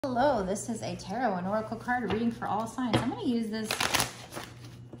Hello, this is a tarot and oracle card reading for all signs. I'm going to use this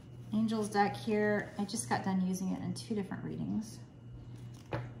Angels deck here. I just got done using it in 2 different readings.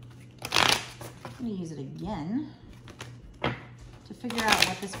 I'm going to use it again to figure out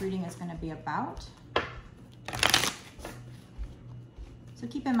what this reading is going to be about. So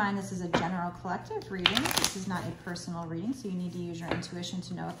keep in mind this is a general collective reading. This is not a personal reading, so you need to use your intuition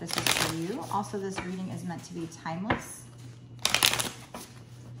to know if this is for you. Also, this reading is meant to be timeless.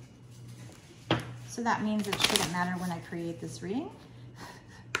 So that means it shouldn't matter when I create this reading.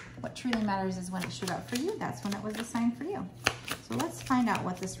 What truly matters is when it showed up for you. That's when it was assigned for you. So let's find out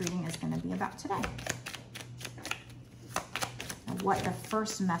what this reading is going to be about today. And what the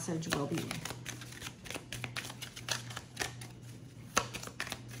first message will be.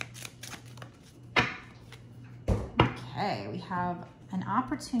 Okay, we have an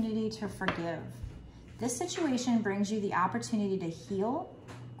opportunity to forgive. This situation brings you the opportunity to heal,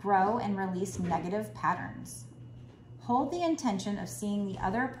 grow, and release negative patterns. Hold the intention of seeing the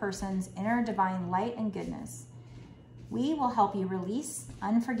other person's inner divine light and goodness. We will help you release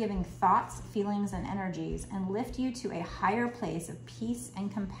unforgiving thoughts, feelings, and energies and lift you to a higher place of peace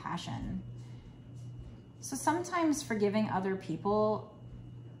and compassion. So sometimes forgiving other people,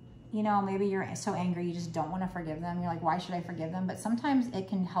 you know, maybe you're so angry you just don't want to forgive them. You're like, why should I forgive them? But sometimes it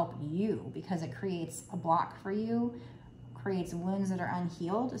can help you because it creates a block for you, creates wounds that are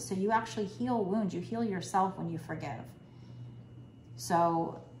unhealed. So you actually heal wounds. You heal yourself when you forgive.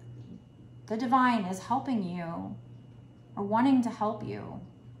 So the divine is helping you or wanting to help you.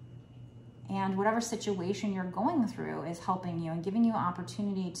 And whatever situation you're going through is helping you and giving you an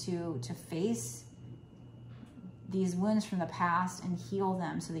opportunity to face these wounds from the past and heal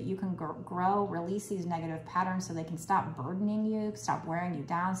them so that you can grow, release these negative patterns so they can stop burdening you, stop wearing you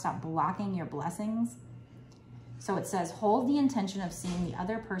down, stop blocking your blessings. So it says, hold the intention of seeing the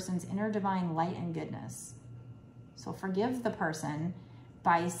other person's inner divine light and goodness. So forgive the person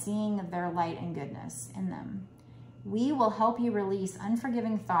by seeing their light and goodness in them. We will help you release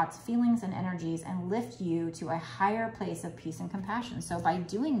unforgiving thoughts, feelings, and energies and lift you to a higher place of peace and compassion. So by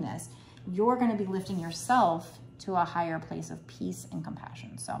doing this, you're going to be lifting yourself to a higher place of peace and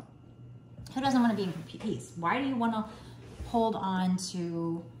compassion. So who doesn't want to be in peace? Why do you want to hold on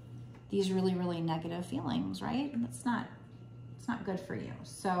to these really, really negative feelings, right? It's not good for you.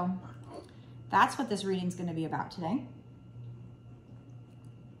 So that's what this reading is going to be about today.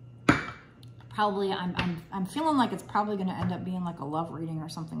 Probably, I'm feeling like it's probably going to end up being like a love reading or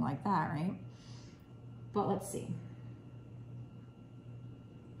something like that, right? But let's see.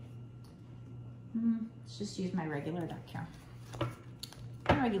 Let's just use my regular deck here.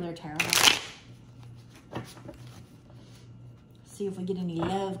 My regular tarot deck. See if we get any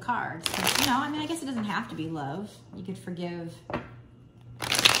love cards. You know, I mean, I guess it doesn't have to be love. You could forgive,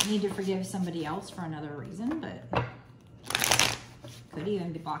 need to forgive somebody else for another reason, but could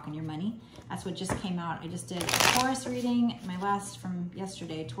even be blocking your money. That's what just came out. I just did a Taurus reading, my last from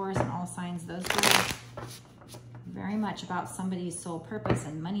yesterday, Taurus and all signs. Those were very much about somebody's soul purpose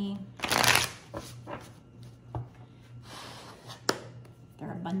and money,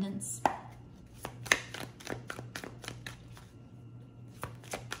 their abundance.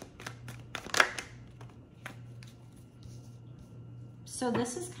 So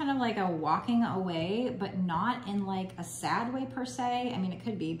this is kind of like a walking away, but not in like a sad way per se. I mean, it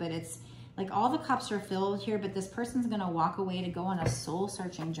could be, but it's like all the cups are filled here, but this person's going to walk away to go on a soul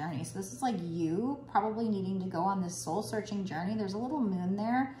searching journey. So this is like you probably needing to go on this soul searching journey. There's a little moon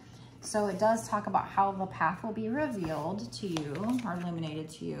there. So it does talk about how the path will be revealed to you or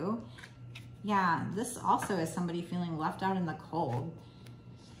illuminated to you. Yeah, this also is somebody feeling left out in the cold.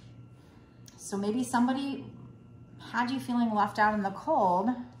 So maybe somebody had you feeling left out in the cold.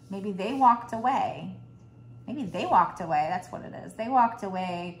 Maybe they walked away. Maybe they walked away. That's what it is. They walked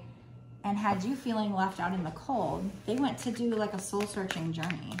away and had you feeling left out in the cold. They went to do like a soul searching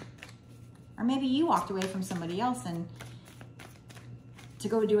journey. Or maybe you walked away from somebody else and to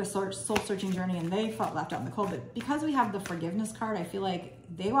go do a soul searching journey and they felt left out in the cold. But because we have the forgiveness card, I feel like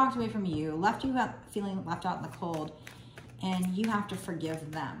they walked away from you, left you feeling left out in the cold, and you have to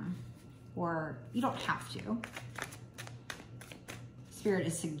forgive them. Or you don't have to. Spirit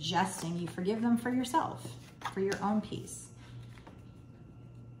is suggesting you forgive them for yourself, for your own peace.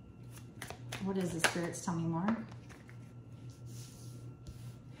 What does the spirits tell me more?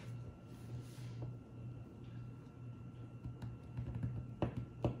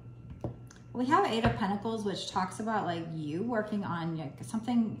 We have 8 of Pentacles, which talks about like you working on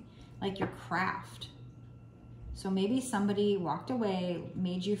something like your craft. So maybe somebody walked away,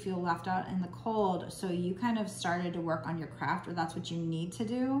 made you feel left out in the cold, so you kind of started to work on your craft, or that's what you need to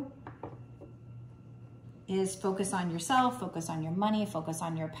do, is focus on yourself, focus on your money, focus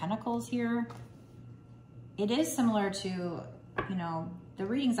on your pentacles here. It is similar to, you know, the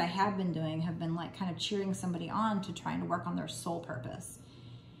readings I have been doing have been like kind of cheering somebody on to trying to work on their soul purpose.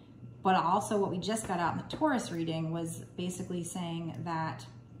 But also what we just got out in the Taurus reading was basically saying that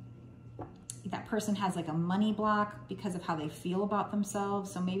that person has like a money block because of how they feel about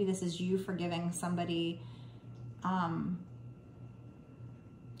themselves. So maybe this is you forgiving somebody. It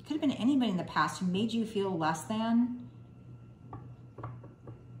could have been anybody in the past who made you feel less than.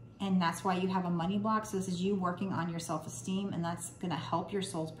 And that's why you have a money block. So this is you working on your self-esteem, and that's going to help your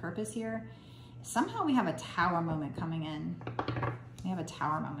soul's purpose here. Somehow we have a tower moment coming in. We have a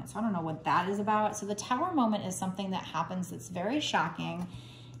tower moment. So I don't know what that is about. So the tower moment is something that happens that's very shocking.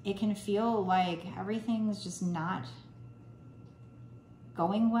 It can feel like everything's just not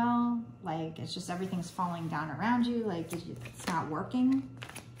going well. Like it's just everything's falling down around you. Like it's not working.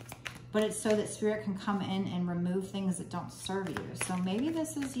 But it's so that spirit can come in and remove things that don't serve you. So maybe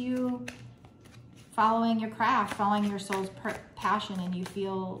this is you following your craft, following your soul's passion, and you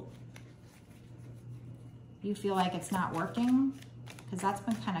feel like it's not working, because that's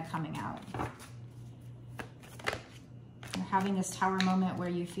been kind of coming out. You're having this tower moment where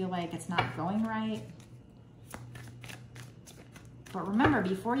you feel like it's not going right. But remember,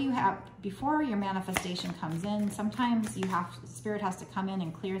 before your manifestation comes in, sometimes spirit has to come in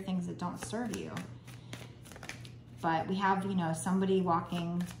and clear things that don't serve you. But we have, you know, somebody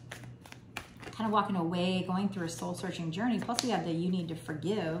kind of walking away, going through a soul-searching journey. Plus we have the you need to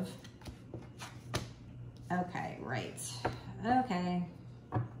forgive. Okay, right. Okay.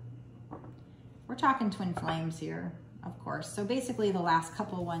 We're talking twin flames here, of course. So basically the last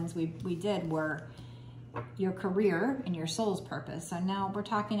couple ones we did were your career and your soul's purpose. So now we're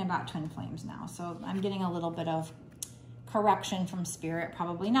talking about twin flames now. So I'm getting a little bit of correction from spirit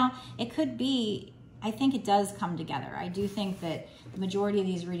probably. Now it could be, I think it does come together. I do think that the majority of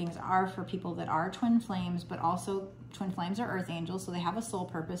these readings are for people that are twin flames, but also twin flames are earth angels. So they have a soul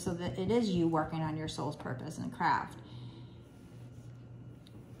purpose, so that it is you working on your soul's purpose and craft.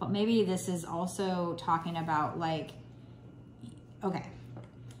 But maybe this is also talking about like, okay,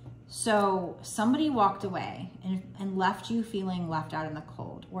 so somebody walked away and left you feeling left out in the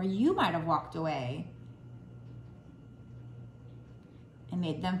cold, or you might have walked away and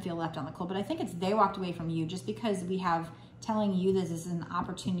made them feel left out in the cold. But I think it's they walked away from you, just because we have telling you this is an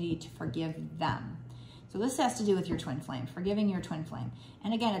opportunity to forgive them. So this has to do with your twin flame, forgiving your twin flame.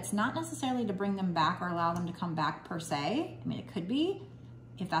 And again, it's not necessarily to bring them back or allow them to come back per se. I mean, it could be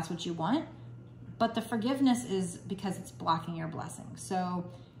if that's what you want, but the forgiveness is because it's blocking your blessing. So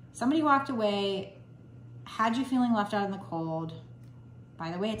somebody walked away, had you feeling left out in the cold.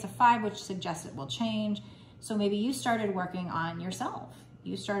 By the way, it's a 5, which suggests it will change. So maybe you started working on yourself.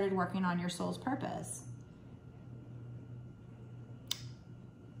 You started working on your soul's purpose.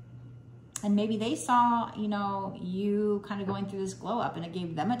 And maybe they saw, you know, you kind of going through this glow up, and it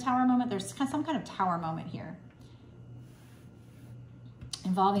gave them a tower moment. There's some kind of tower moment here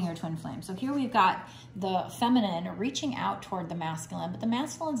involving your twin flame. So here we've got the feminine reaching out toward the masculine, but the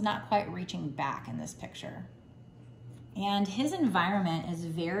masculine's not quite reaching back in this picture. And his environment is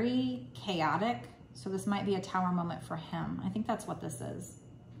very chaotic. So this might be a tower moment for him. I think that's what this is.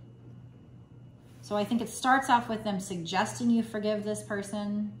 So I think it starts off with them suggesting you forgive this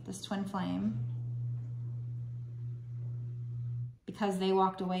person, this twin flame, because they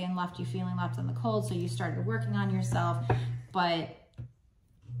walked away and left you feeling left in the cold. So you started working on yourself, but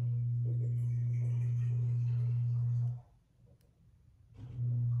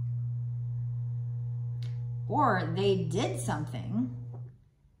or they did something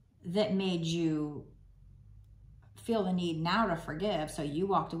that made you feel the need now to forgive. So you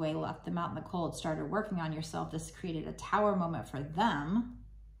walked away, left them out in the cold, started working on yourself. This created a tower moment for them.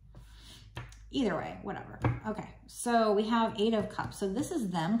 Either way, whatever. Okay, so we have 8 of Cups. So this is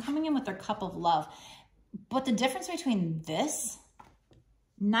them coming in with their cup of love. But the difference between this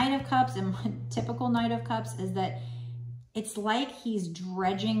Knight of Cups and typical Knight of Cups is that it's like he's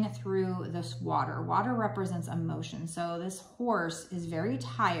dredging through this water. Water represents emotion. So this horse is very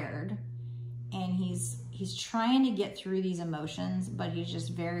tired, and he's trying to get through these emotions, but he's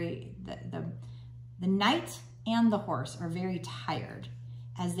just very, the knight and the horse are very tired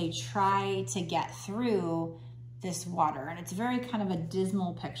as they try to get through this water. And it's very kind of a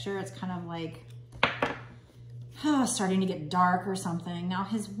dismal picture. It's kind of like, starting to get dark or something. Now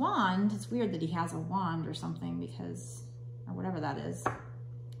his wand, it's weird that he has a wand or something, because, or whatever that is,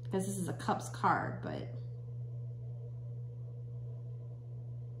 because this is a Cups card, but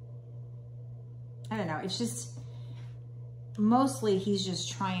I don't know. It's just, mostly he's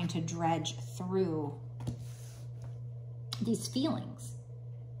just trying to dredge through these feelings.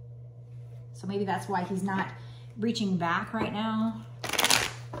 So maybe that's why he's not reaching back right now.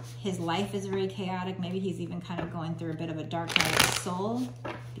 His life is very chaotic. Maybe he's even kind of going through a bit of a dark night of the soul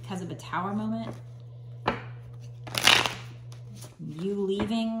because of a tower moment. You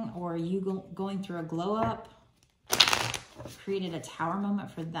leaving or you going through a glow up created a tower moment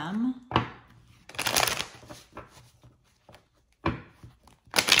for them.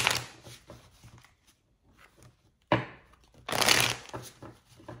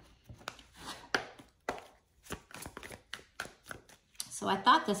 So I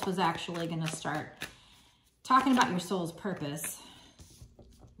thought this was actually going to start talking about your soul's purpose,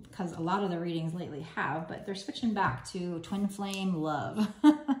 because a lot of the readings lately have, but they're switching back to twin flame love.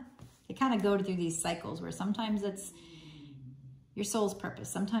 They kind of go through these cycles where sometimes it's your soul's purpose,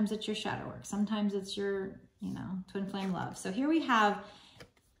 sometimes it's your shadow work, sometimes it's your, you know, twin flame love. So here we have,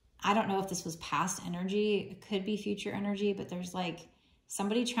 I don't know if this was past energy, it could be future energy, but there's like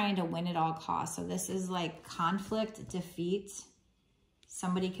somebody trying to win at all costs. So this is like conflict, defeat.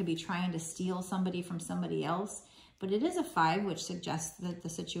 Somebody could be trying to steal somebody from somebody else, but it is a 5, which suggests that the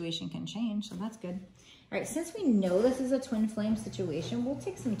situation can change. So that's good. All right, since we know this is a twin flame situation, we'll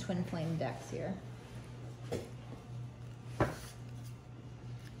take some twin flame decks here.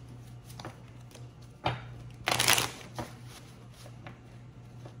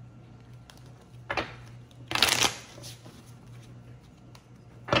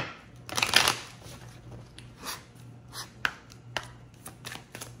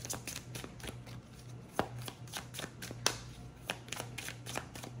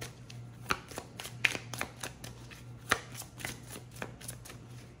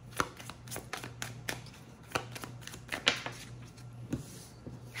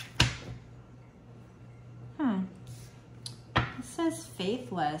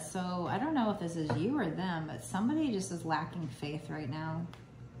 Faithless, so I don't know if this is you or them, but somebody just is lacking faith right now.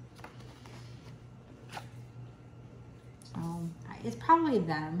 So it's probably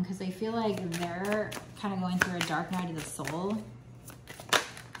them, because they feel like they're kind of going through a dark night of the soul,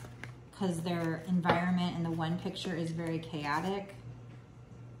 because their environment in the one picture is very chaotic.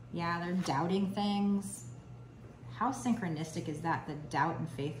 Yeah, they're doubting things. How synchronistic is that? The doubt and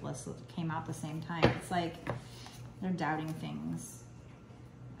faithless came out at the same time. It's like they're doubting things.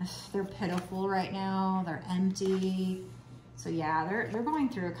 They're pitiful right now. They're empty. So yeah, they're going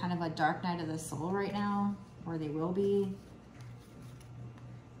through kind of a dark night of the soul right now, or they will be.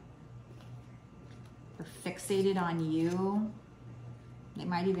 They're fixated on you. They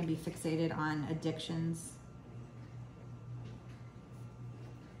might even be fixated on addictions.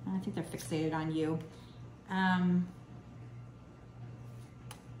 I think they're fixated on you.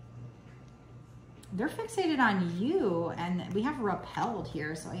 They're fixated on you, and we have repelled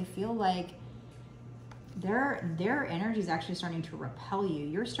here. So I feel like their energy is actually starting to repel you.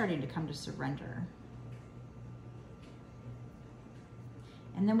 You're starting to come to surrender.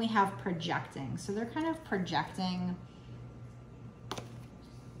 And then we have projecting. So they're kind of projecting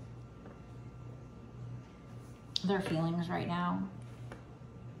their feelings right now.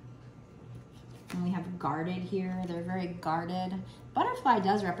 And we have guarded here. They're very guarded. Butterfly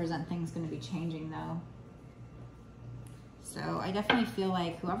does represent things going to be changing though. So I definitely feel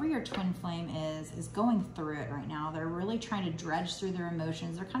like whoever your twin flame is going through it right now. They're really trying to dredge through their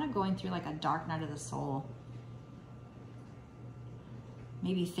emotions. They're kind of going through like a dark night of the soul.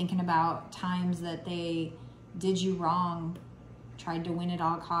 Maybe thinking about times that they did you wrong, tried to win at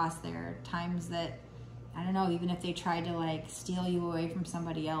all costs. There are times that, I don't know, even if they tried to like steal you away from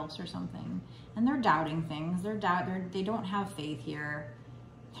somebody else or something. And they're doubting things. They don't have faith here.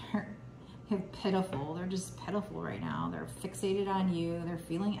 They're pitiful. They're just pitiful right now. They're fixated on you. They're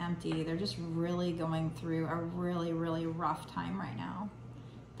feeling empty. They're just really going through a really, really rough time right now.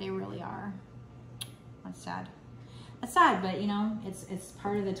 They really are. That's sad. That's sad, but you know, it's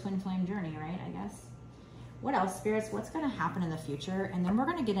part of the twin flame journey, right? I guess. What else, spirits? What's going to happen in the future? And then we're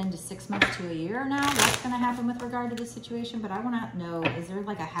going to get into 6 months to a year now. What's going to happen with regard to this situation? But I want to know, is there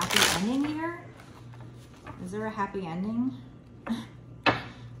like a happy ending here? Is there a happy ending?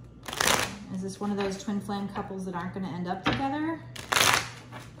 Is this one of those twin flame couples that aren't going to end up together?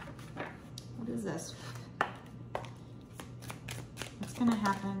 What is this? What's going to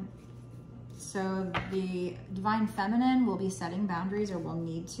happen? So the divine feminine will be setting boundaries, or will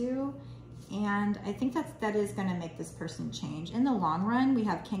need to. And I think that is going to make this person change. In the long run, we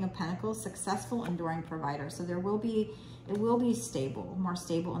have King of Pentacles, successful, enduring provider. So it will be stable, more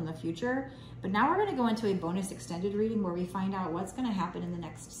stable in the future. But now we're going to go into a bonus extended reading where we find out what's going to happen in the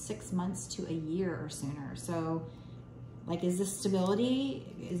next 6 months to a year or sooner. So like, is this stability?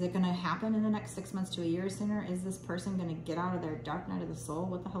 Is it going to happen in the next 6 months to a year or sooner? Is this person going to get out of their dark night of the soul?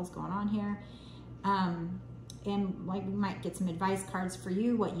 What the hell's going on here? And like, we might get some advice cards for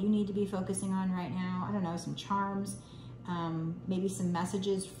you, what you need to be focusing on right now. I don't know, some charms, maybe some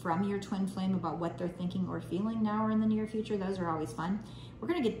messages from your twin flame about what they're thinking or feeling now or in the near future. Those are always fun. We're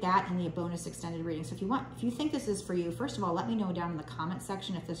going to get that in the bonus extended reading. So if you think this is for you, first of all, let me know down in the comment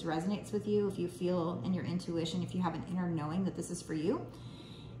section if this resonates with you, if you feel in your intuition, if you have an inner knowing that this is for you.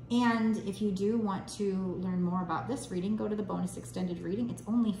 And if you do want to learn more about this reading, go to the bonus extended reading. It's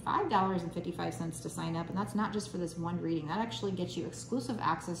only $5.55 to sign up, and that's not just for this one reading. That actually gets you exclusive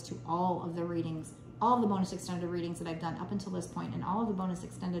access to all of the readings, all of the bonus extended readings that I've done up until this point, and all of the bonus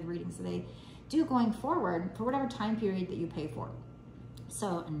extended readings that I do going forward for whatever time period that you pay for.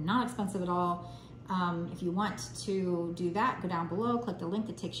 So not expensive at all. If you want to do that, go down below, click the link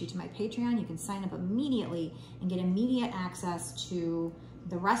that takes you to my Patreon. You can sign up immediately and get immediate access to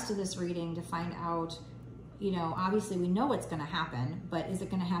the rest of this reading to find out, you know, obviously we know what's going to happen, but is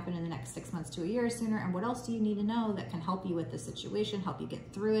it going to happen in the next 6 months to a year or sooner? And what else do you need to know that can help you with the situation, help you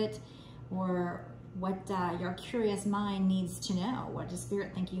get through it, or what your curious mind needs to know? What does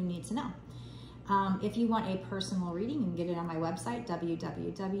Spirit think you need to know? If you want a personal reading, you can get it on my website,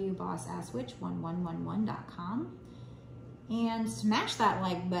 www.bossasswitch1111.com. And smash that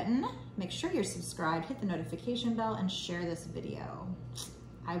like button, make sure you're subscribed, hit the notification bell, and share this video.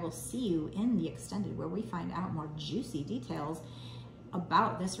 I will see you in the extended where we find out more juicy details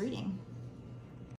about this reading.